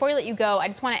 Hey, Dan, before we let you go, I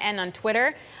just want to end on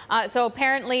Twitter. So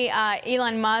apparently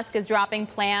Elon Musk is dropping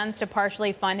plans to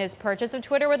partially fund his purchase of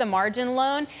Twitter with a margin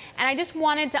loan. And I just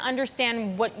wanted to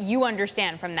understand what you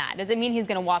understand from that. Does it mean he's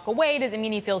going to walk away? Does it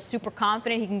mean he feels super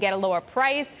confident he can get a lower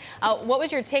price? What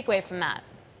was your takeaway from that?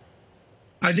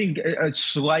 I think a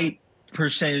slight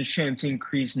percentage chance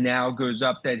increase now goes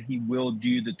up that he will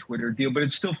do the Twitter deal, but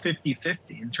it's still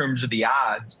 50-50 in terms of the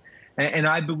odds. And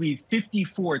I believe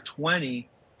 54-20,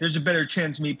 there's a better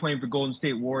chance of me playing for Golden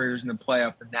State Warriors in the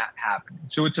playoff than that happening.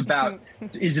 So it's about,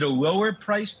 is it a lower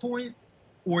price point,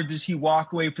 or does he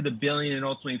walk away for the billion and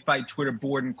ultimately fight Twitter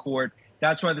board and court?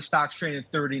 That's why the stock's trading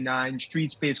at 39.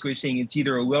 Street's basically saying it's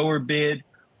either a lower bid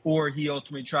or he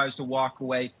ultimately tries to walk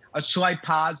away. A slight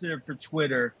positive for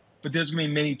Twitter, but there's going to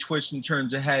be many twists and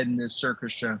turns ahead in this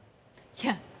circus show.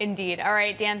 Yeah, indeed. All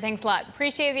right, Dan, thanks a lot.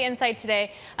 Appreciate the insight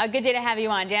today. A good day to have you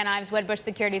on. Dan Ives, Wedbush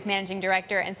Securities Managing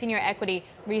Director and Senior Equity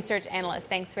Research Analyst.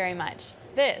 Thanks very much.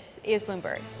 This is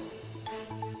Bloomberg.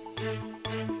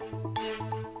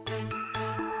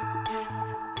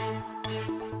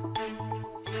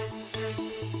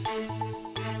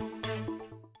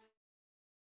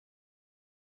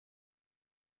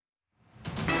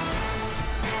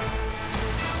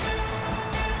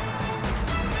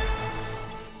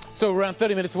 So we're around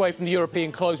 30 minutes away from the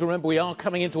European close. Remember, we are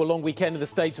coming into a long weekend in the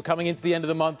States. We're coming into the end of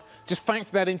the month. Just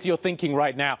factor that into your thinking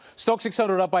right now. Stock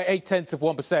 600 up by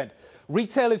 0.8%.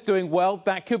 Retail is doing well.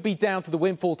 That could be down to the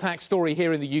windfall tax story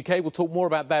here in the UK. We'll talk more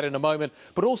about that in a moment.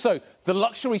 But also, the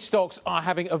luxury stocks are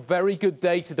having a very good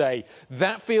day today.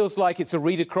 That feels like it's a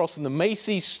read across from the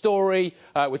Macy's story.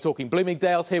 We're talking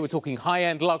Bloomingdale's here. We're talking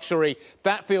high-end luxury.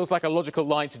 That feels like a logical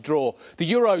line to draw. The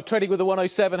euro trading with a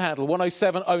 107 handle,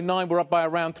 107.09. We're up by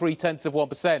around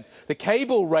 0.3%. The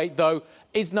cable rate, though,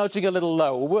 is nudging a little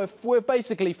lower. We're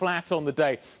basically flat on the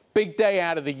day. Big day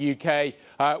out of the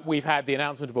UK. We've had the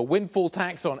announcement of a windfall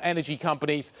tax on energy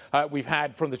companies. We've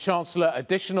had from the Chancellor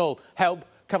additional help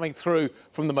coming through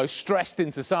from the most stressed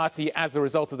in society as a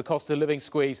result of the cost of living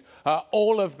squeeze.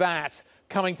 All of that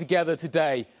coming together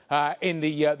today in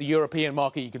the European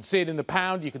market. You can see it in the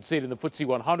pound, you can see it in the FTSE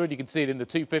 100, you can see it in the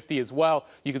 250 as well.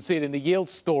 You can see it in the yield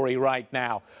story right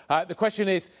now. The question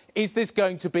is this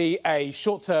going to be a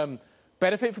short-term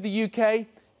benefit for the UK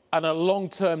and a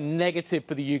long-term negative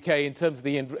for the UK in terms of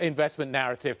the investment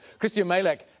narrative? Christian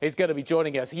Malek is going to be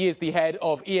joining us. He is the head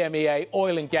of EMEA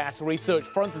Oil and Gas Research,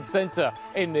 front and centre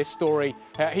in this story.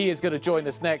 He is going to join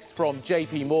us next from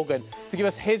JP Morgan to give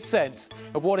us his sense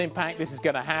of what impact this is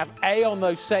going to have, A, on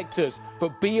those sectors,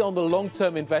 but B, on the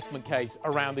long-term investment case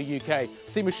around the UK.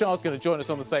 Seema Shah is going to join us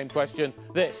on the same question.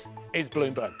 This is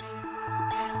Bloomberg.